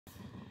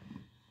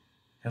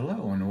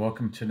Hello and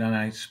welcome to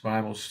tonight's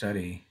Bible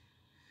study.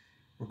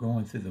 We're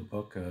going through the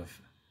book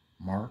of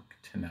Mark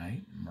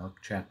tonight, Mark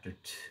chapter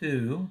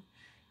 2,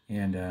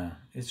 and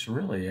it's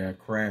really a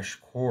crash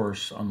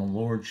course on the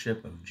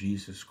Lordship of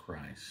Jesus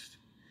Christ.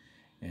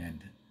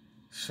 And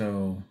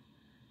so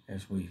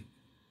as we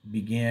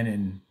begin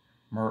in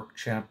Mark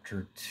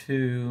chapter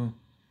 2,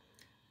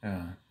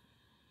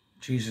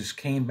 Jesus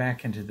came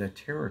back into the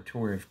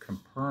territory of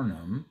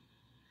Capernaum,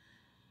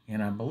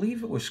 and I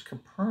believe it was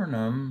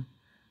Capernaum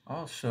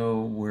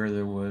also where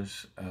there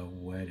was a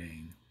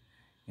wedding.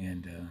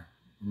 And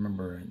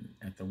remember,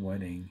 at the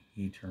wedding,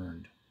 he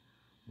turned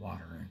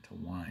water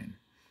into wine.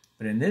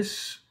 But in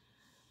this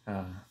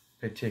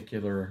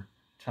particular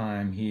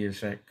time, he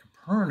is at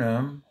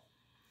Capernaum.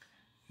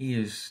 He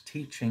is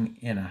teaching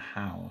in a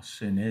house,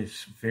 and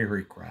it's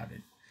very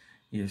crowded.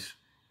 His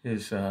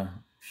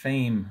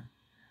fame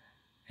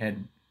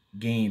had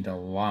gained a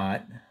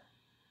lot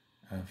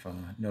of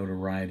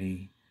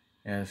notoriety,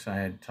 as I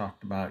had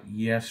talked about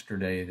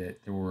yesterday,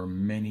 that there were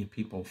many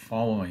people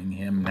following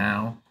him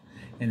now,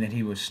 and that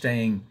he was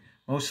staying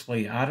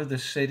mostly out of the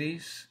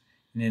cities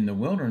and in the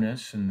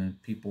wilderness, and the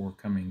people were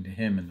coming to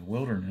him in the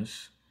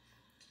wilderness.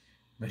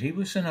 But he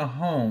was in a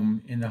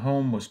home, and the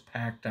home was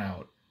packed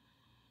out,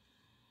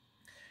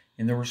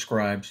 and there were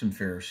scribes and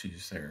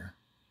Pharisees there.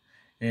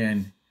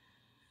 And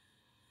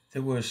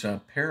there was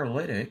a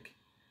paralytic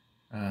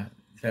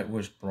that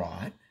was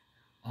brought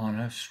on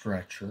a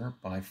stretcher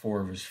by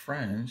 4 of his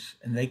friends,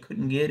 and they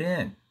couldn't get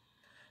in.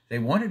 They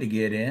wanted to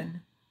get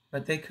in,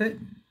 but they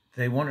couldn't.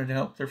 They wanted to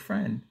help their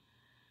friend,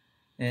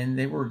 and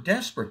they were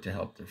desperate to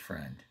help their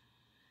friend.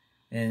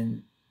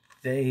 And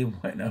they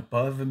went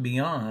above and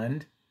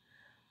beyond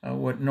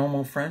what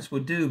normal friends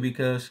would do,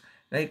 because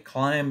they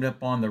climbed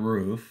up on the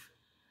roof.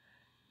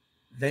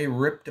 They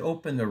ripped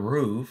open the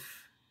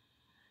roof,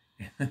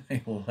 and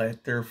they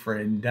let their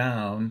friend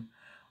down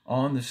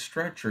on the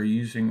stretcher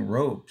using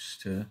ropes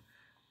to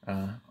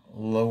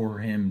lower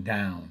him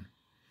down.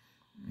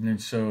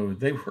 And so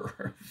they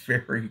were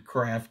very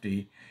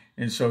crafty.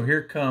 And so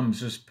here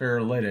comes this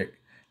paralytic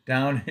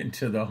down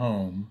into the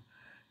home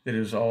that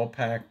is all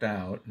packed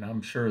out. And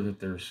I'm sure that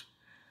there's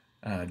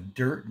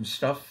dirt and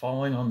stuff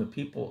falling on the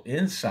people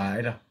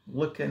inside.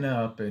 Looking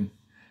up, and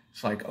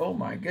it's like, oh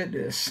my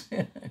goodness.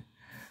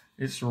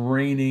 It's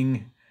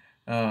raining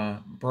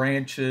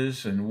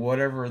branches and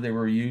whatever they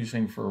were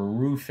using for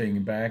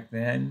roofing back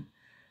then.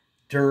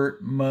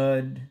 Dirt,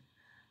 mud.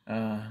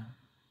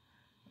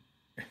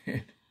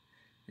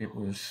 It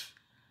was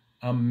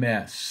a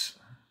mess.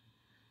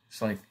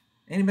 It's like,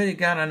 anybody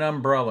got an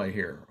umbrella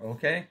here?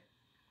 Okay.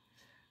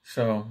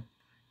 So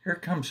here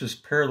comes this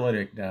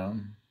paralytic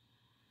down.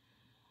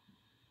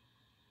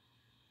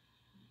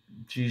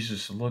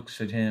 Jesus looks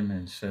at him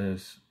and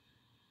says,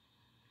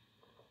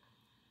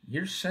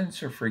 your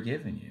sins are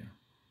forgiven you.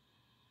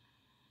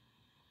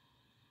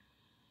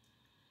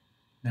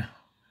 Now,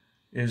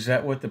 is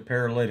that what the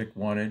paralytic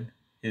wanted?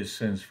 His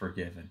sins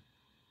forgiven?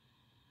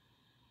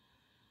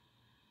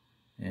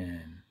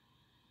 And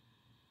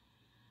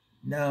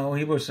no,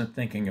 he wasn't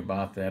thinking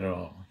about that at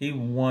all. He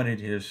wanted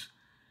his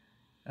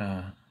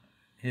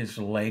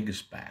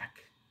legs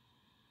back.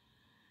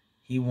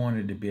 He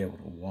wanted to be able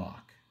to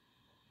walk.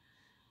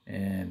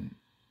 And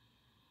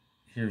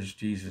here's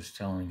Jesus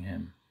telling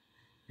him,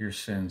 your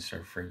sins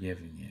are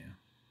forgiven you.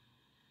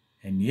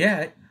 And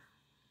yet,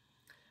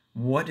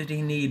 what did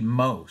he need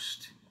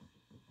most?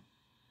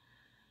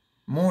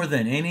 More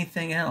than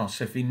anything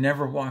else, if he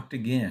never walked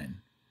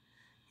again,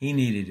 he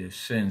needed his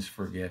sins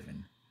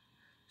forgiven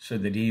so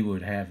that he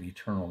would have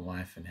eternal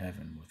life in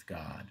heaven with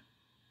God.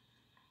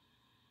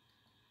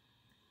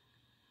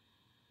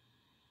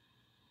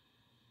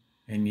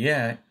 And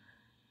yet,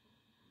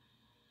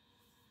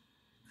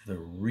 the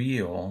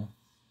real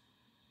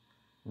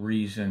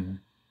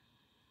reason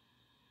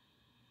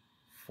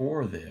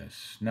for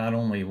this not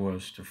only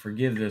was to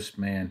forgive this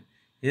man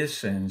his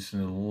sins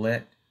and to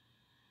let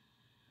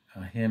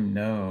him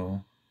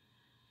know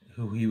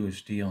who he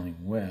was dealing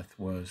with,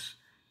 was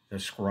the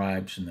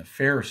scribes and the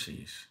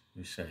Pharisees,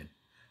 who said,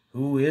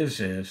 who is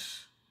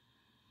this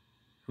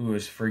who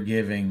is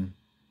forgiving,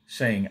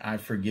 saying, I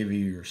forgive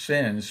you your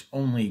sins?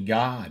 Only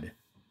God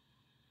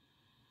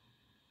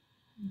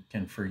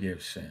can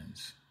forgive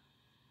sins.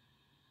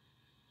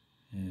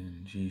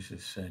 And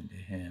Jesus said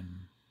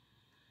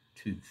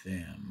to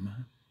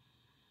them,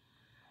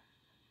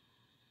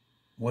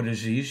 what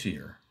is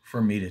easier,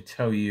 for me to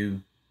tell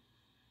you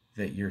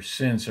that your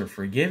sins are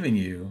forgiven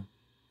you,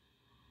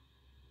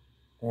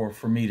 or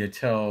for me to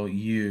tell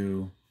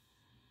you,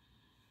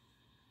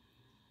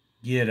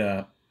 get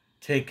up,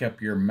 take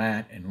up your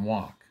mat and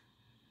walk?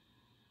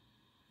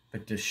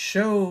 But to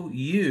show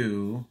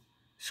you,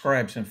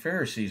 scribes and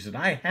Pharisees, that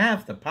I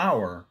have the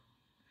power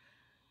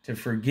to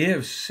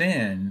forgive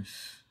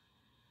sins,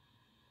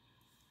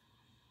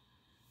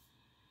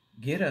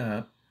 get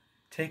up,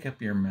 take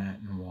up your mat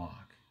and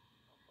walk.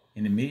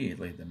 And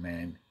immediately the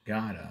man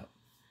got up.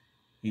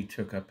 He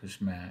took up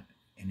his mat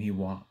and he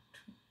walked.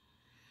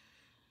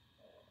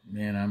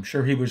 Man, I'm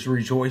sure he was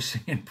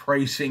rejoicing and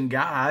praising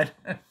God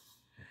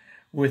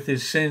with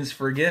his sins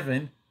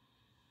forgiven.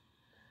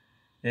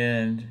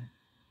 And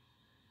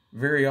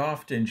very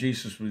often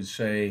Jesus would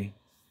say,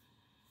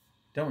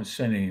 don't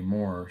sin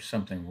anymore, or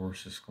something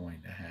worse is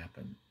going to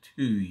happen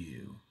to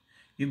you.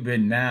 You've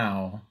been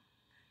now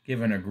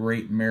given a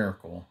great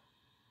miracle.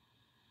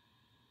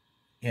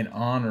 In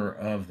honor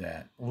of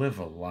that, live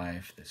a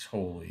life that's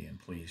holy and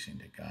pleasing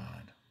to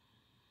God.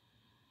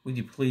 Would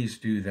you please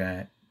do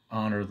that?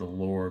 Honor the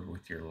Lord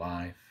with your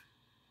life.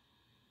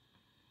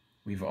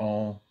 We've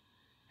all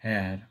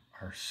had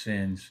our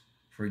sins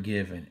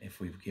forgiven if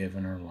we've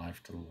given our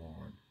life to the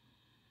Lord.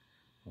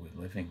 Are we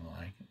living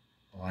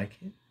like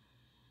it?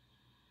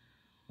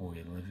 Or are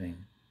we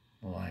living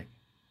like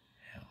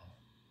hell?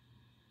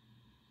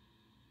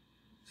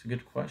 It's a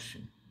good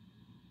question.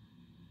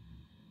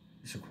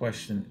 It's a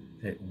question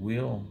that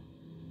will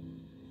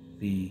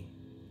be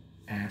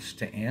asked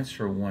to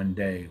answer one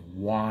day.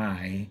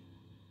 Why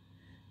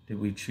did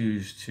we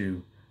choose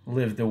to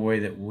live the way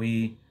that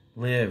we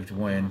lived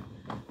when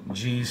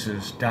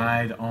Jesus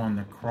died on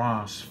the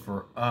cross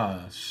for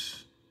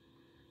us,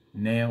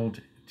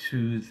 nailed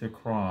to the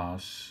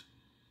cross?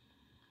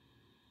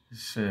 It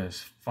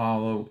says,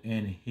 follow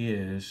in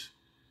his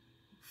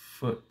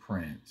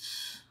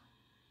footprints.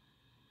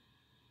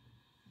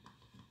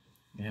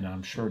 And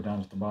I'm sure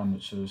down at the bottom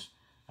it says,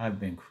 I've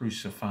been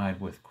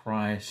crucified with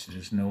Christ. It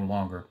is no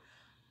longer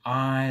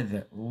I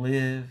that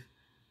live,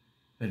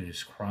 but it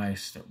is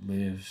Christ that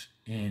lives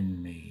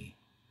in me.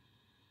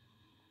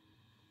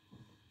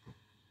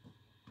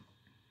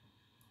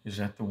 Is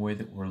that the way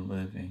that we're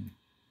living?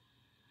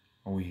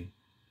 Are we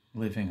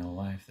living a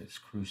life that's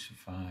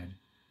crucified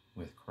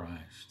with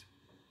Christ?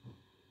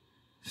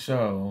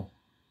 So,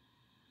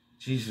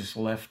 Jesus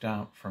left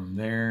out from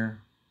there,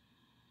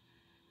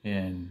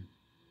 and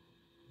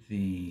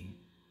the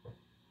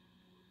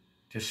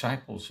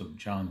disciples of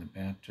John the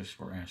Baptist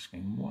were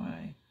asking,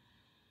 why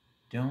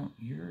don't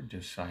your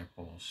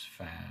disciples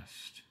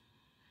fast?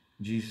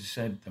 Jesus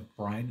said, the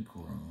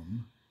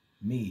bridegroom,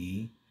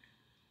 me,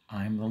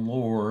 I'm the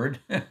Lord,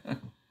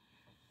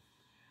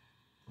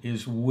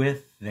 is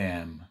with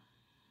them.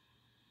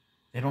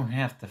 They don't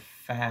have to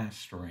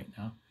fast right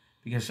now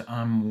because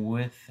I'm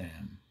with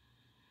them.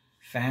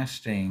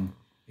 Fasting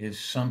is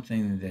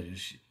something that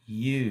is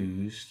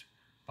used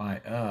by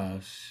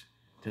us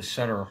to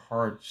set our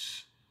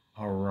hearts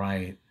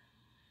aright,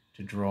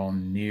 to draw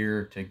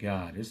near to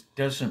God. It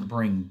doesn't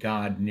bring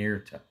God near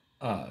to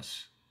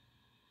us.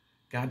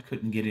 God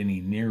couldn't get any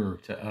nearer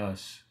to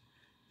us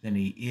than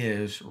he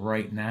is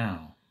right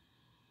now.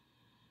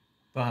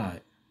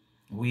 But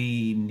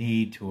we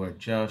need to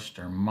adjust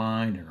our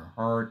mind and our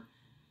heart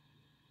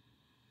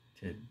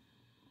to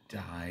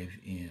dive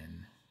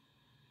in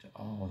to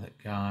all that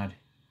God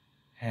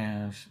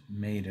has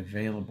made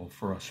available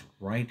for us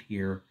right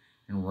here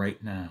and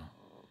right now.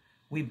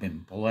 We've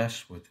been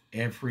blessed with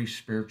every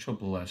spiritual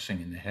blessing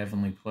in the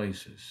heavenly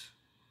places.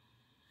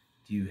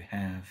 Do you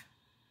have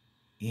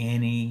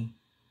any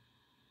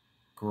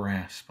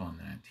grasp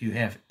on that? Do you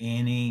have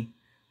any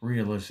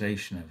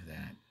realization of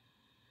that?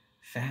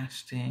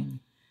 Fasting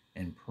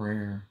and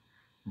prayer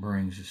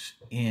brings us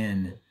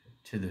in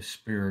to the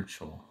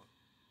spiritual.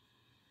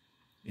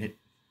 It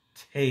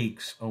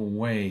takes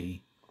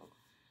away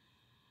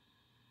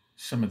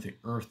some of the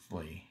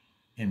earthly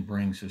and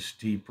brings us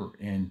deeper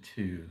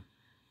into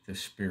the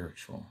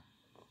spiritual.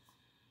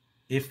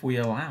 If we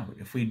allow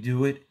it, if we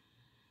do it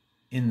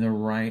with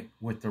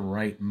the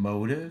right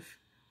motive,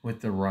 with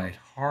the right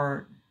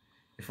heart,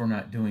 if we're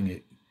not doing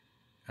it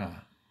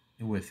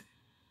with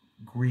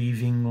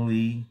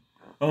grievingly,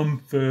 I'm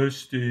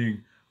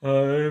fasting, I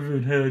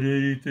haven't had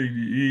anything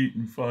to eat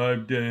in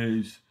 5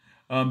 days,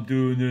 I'm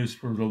doing this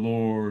for the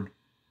Lord,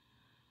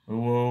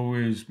 woe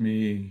is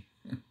me.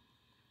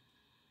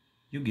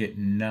 You get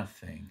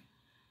nothing.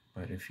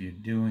 But if you're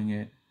doing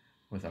it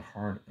with a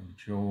heart of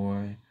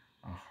joy,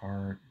 a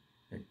heart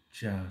that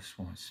just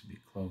wants to be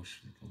close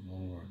to the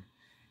Lord,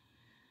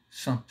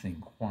 something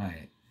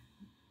quiet,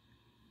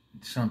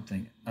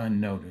 something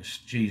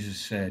unnoticed. Jesus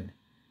said,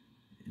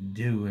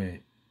 do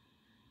it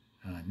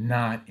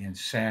not in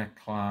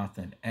sackcloth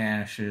and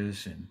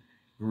ashes and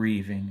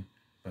grieving,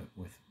 but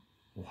with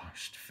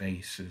washed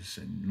faces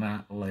and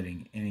not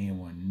letting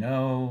anyone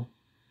know.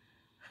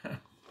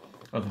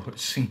 Although it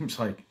seems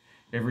like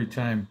every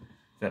time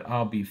that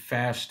I'll be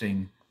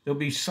fasting, there'll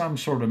be some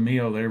sort of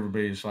meal that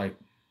everybody's like,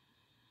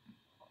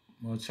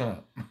 what's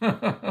up?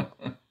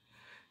 And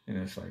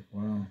it's like,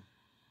 well,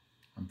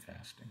 I'm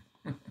fasting.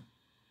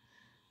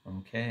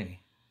 Okay.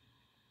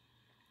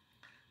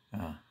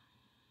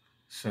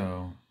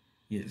 So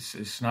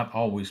it's not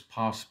always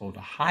possible to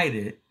hide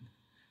it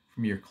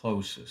from your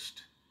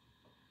closest,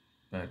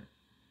 but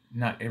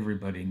not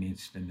everybody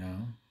needs to know.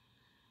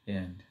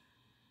 And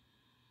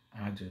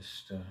I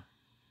just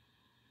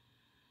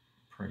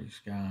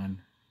praise God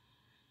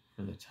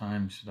for the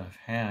times that I've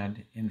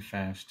had in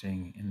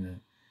fasting and the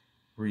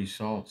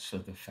results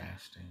of the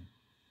fasting.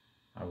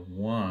 I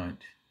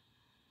want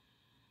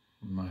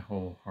my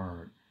whole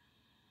heart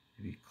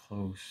to be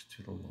close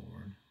to the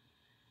Lord,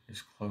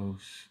 as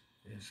close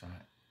as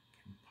I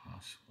can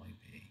possibly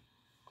be.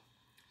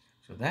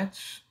 So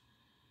that's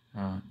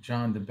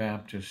John the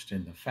Baptist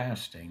in the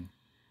fasting.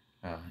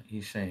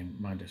 He's saying,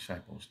 my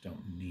disciples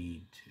don't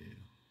need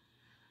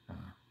to,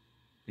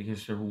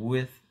 because they're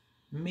with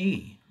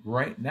me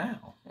right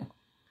now.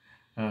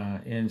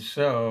 And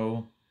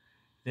so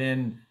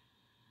then,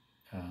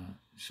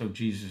 so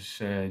Jesus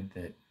said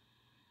that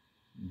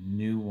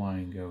new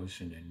wine goes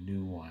into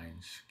new wine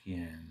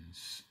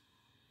skins.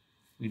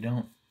 We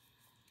don't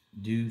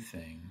do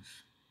things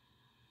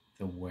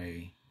the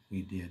way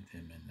we did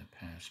them in the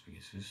past,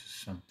 because this is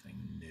something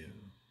new.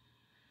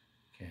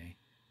 Okay?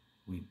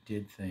 We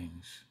did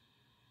things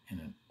in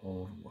an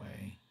old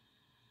way.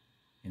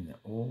 In the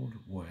old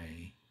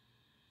way,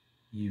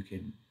 you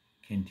could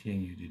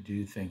continue to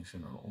do things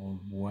in an old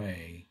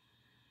way,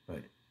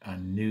 but a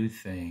new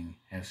thing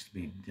has to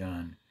be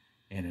done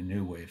in a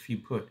new way. If you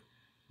put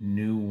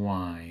new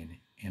wine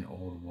in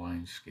old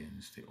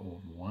wineskins, the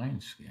old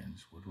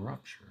wineskins would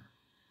rupture.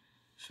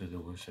 So there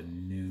was a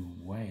new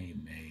way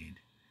made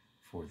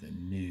for the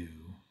new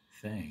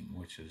thing,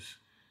 which is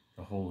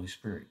the Holy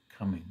Spirit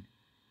coming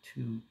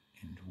to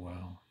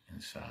indwell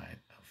inside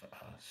of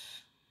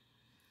us.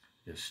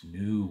 This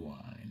new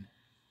wine.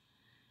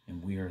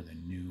 And we are the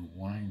new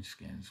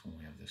wineskins when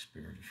we have the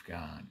Spirit of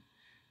God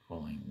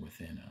dwelling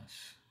within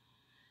us.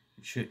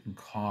 It shouldn't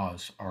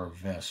cause our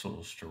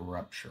vessels to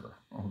rupture,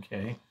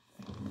 okay?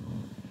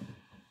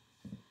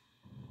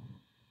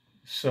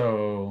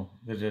 So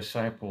the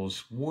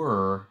disciples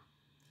were,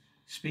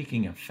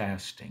 speaking of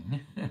fasting,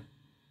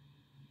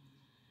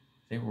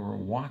 they were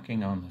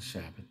walking on the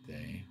Sabbath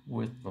day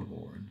with the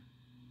Lord.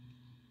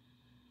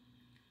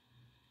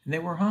 And they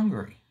were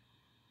hungry.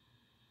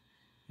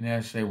 And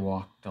as they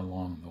walked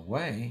along the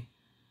way,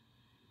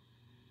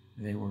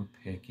 they were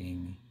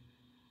picking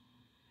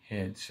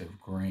heads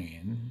of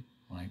grain,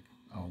 like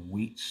a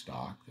wheat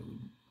stalk. They were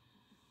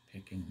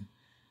picking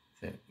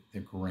the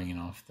grain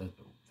off the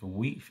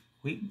wheat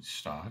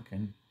stalk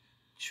and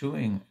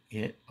chewing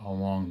it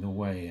along the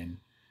way. And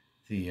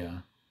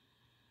the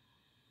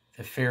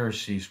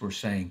Pharisees were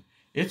saying,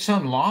 it's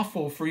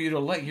unlawful for you to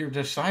let your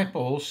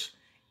disciples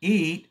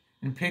eat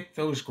and pick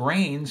those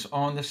grains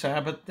on the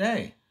Sabbath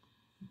day.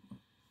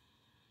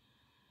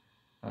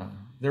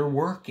 They're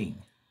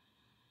working.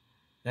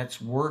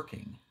 That's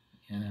working,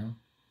 you know.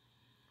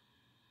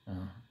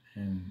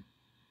 And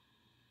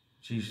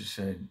Jesus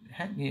said,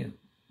 hadn't you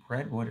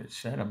read what it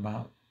said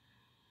about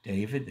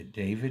David? That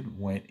David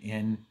went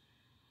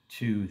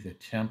into the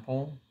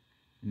temple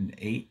and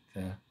ate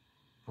the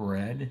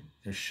bread,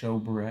 the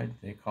showbread,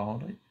 they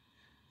called it.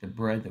 The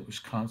bread that was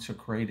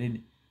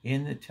consecrated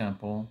in the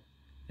temple,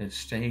 that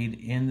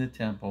stayed in the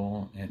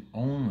temple, and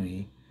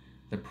only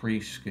the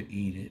priests could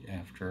eat it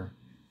after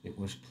it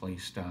was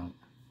placed out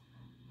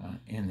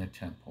in the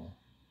temple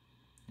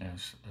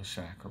as a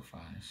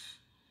sacrifice.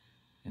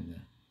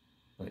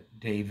 But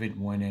David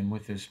went in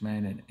with his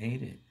men and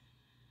ate it,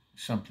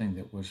 something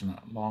that was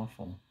not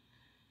lawful.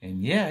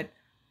 And yet,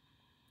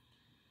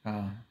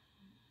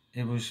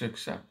 it was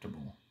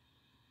acceptable.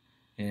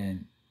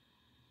 And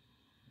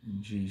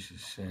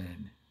Jesus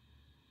said,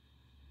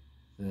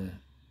 the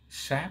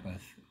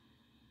Sabbath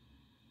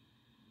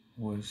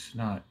was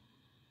not,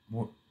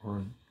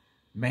 or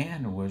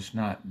man was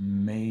not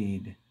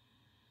made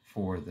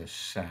for the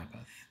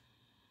Sabbath,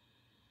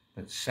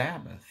 but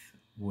Sabbath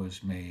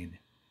was made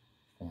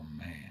for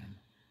man.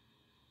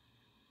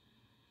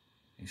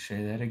 I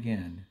say that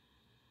again.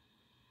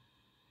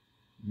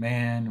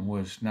 Man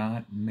was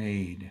not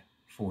made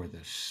for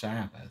the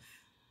Sabbath,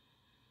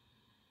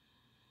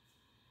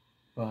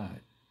 but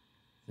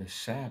the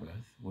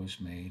Sabbath was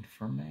made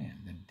for man.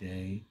 The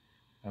day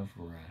of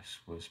rest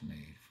was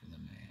made for the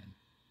man.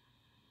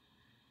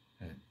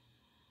 But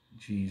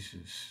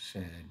Jesus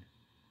said,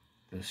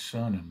 the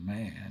Son of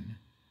Man,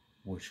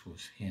 which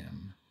was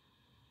him,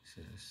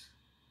 says,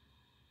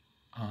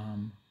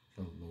 I'm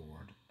the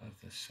Lord of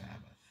the Sabbath.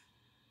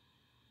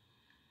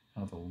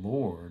 Now the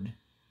Lord,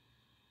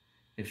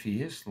 if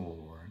he is the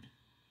Lord,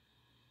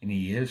 and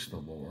he is the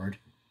Lord,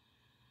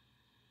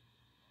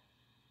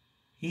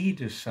 he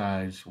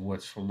decides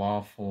what's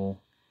lawful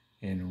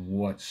and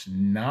what's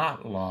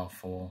not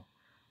lawful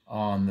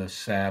on the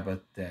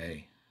Sabbath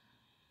day.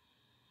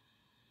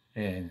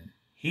 And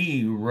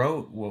he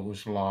wrote what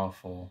was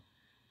lawful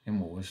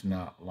and what was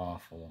not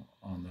lawful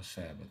on the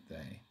Sabbath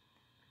day.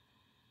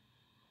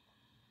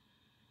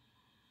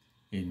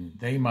 And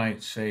they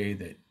might say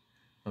that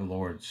the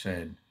Lord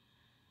said,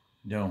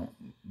 don't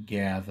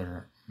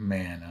gather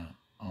manna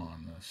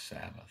on the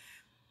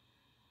Sabbath.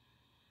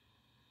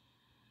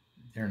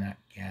 They're not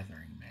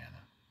gathering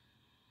manna.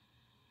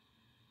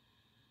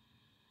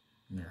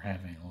 They're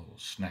having a little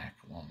snack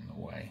along the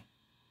way.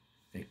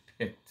 They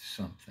picked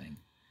something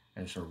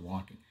as they're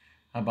walking.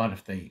 How about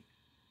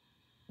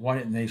why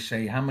didn't they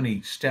say, how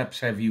many steps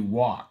have you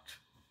walked?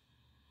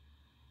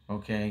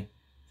 Okay,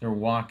 they're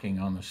walking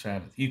on the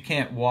Sabbath. You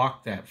can't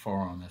walk that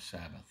far on the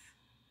Sabbath.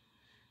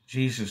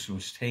 Jesus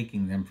was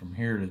taking them from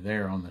here to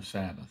there on the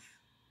Sabbath.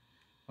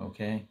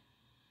 Okay?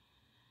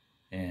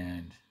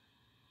 And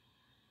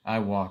I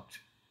walked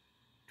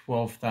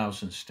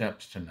 12,000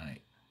 steps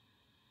tonight.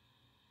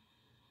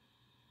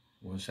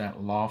 Was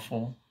that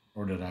lawful,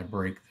 or did I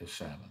break the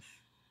Sabbath?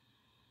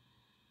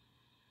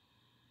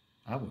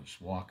 I was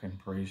walking,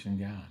 praising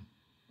God.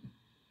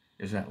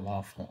 Is that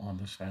lawful on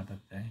the Sabbath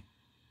day?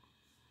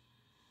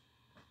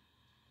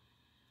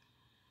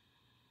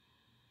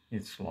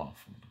 It's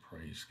lawful to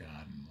praise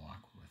God and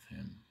walk with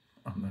Him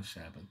on the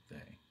Sabbath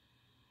day.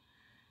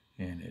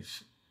 And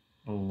it's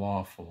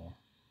lawful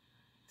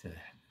to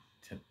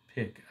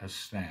pick a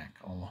snack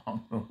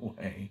along the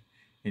way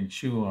and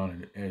chew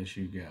on it as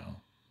you go.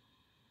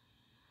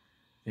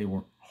 They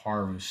weren't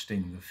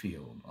harvesting the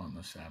field on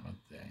the Sabbath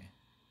day.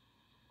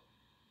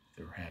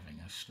 They're having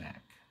a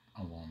snack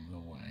along the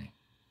way.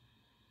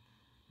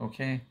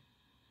 Okay?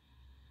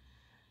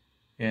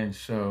 And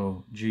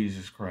so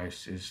Jesus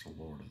Christ is the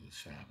Lord of the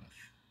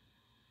Sabbath.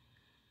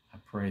 I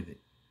pray that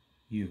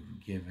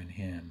you've given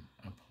Him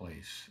a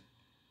place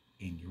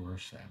in your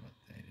Sabbath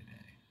day today.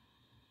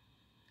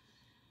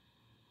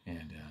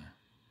 And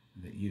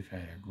that you've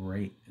had a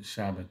great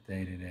Sabbath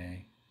day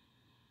today.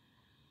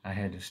 I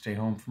had to stay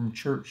home from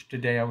church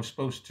today. I was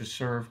supposed to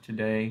serve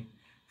today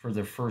for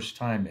the first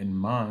time in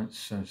months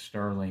since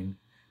Darlene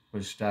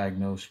was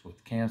diagnosed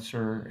with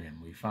cancer,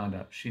 and we found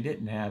out she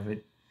didn't have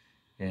it.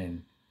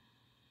 And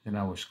then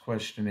I was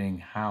questioning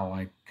how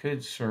I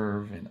could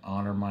serve and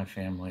honor my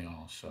family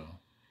also.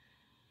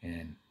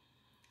 And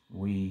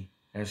we,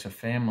 as a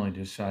family,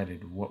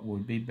 decided what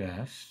would be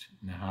best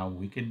and how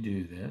we could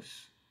do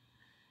this.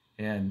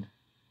 And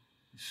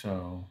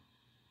so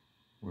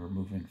we're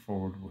moving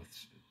forward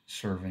with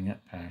serving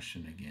at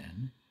Passion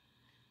again.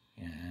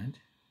 And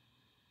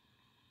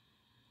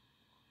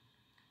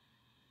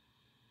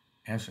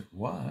as it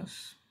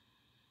was,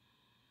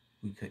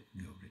 we couldn't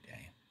go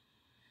today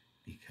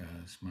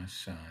because my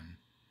son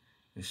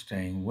is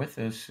staying with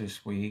us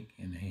this week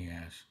and he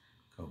has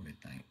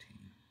COVID-19.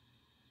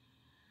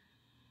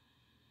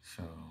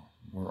 So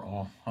we're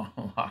all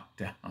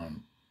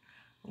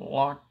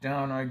locked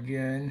down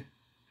again.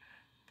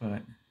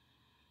 But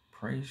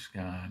praise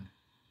God,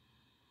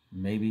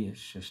 maybe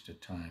it's just a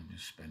time to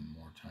spend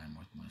more time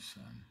with my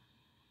son,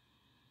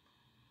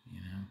 you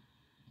know?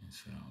 And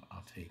so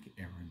I'll take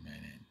every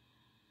minute,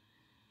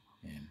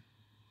 and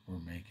we're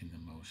making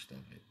the most of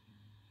it.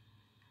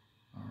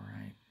 All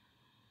right.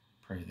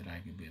 Pray that I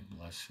can be a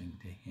blessing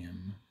to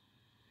him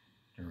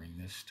during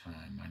this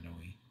time. I know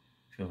he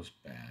feels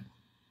bad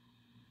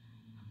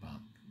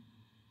about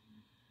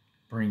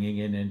bringing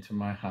it into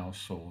my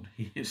household.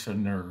 He is a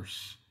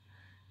nurse,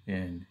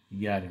 and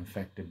he got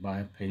infected by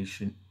a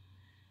patient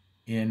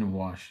in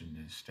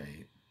Washington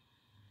State.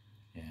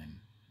 And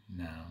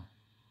now,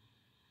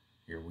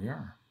 here we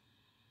are.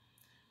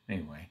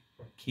 Anyway,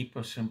 keep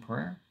us in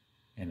prayer,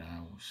 and I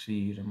will see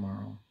you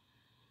tomorrow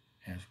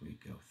as we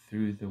go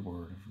through the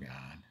Word of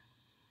God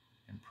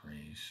and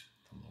praise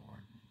the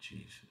Lord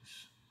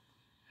Jesus.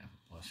 Have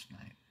a blessed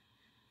night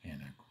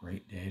and a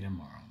great day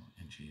tomorrow.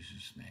 In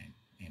Jesus' name,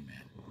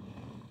 amen.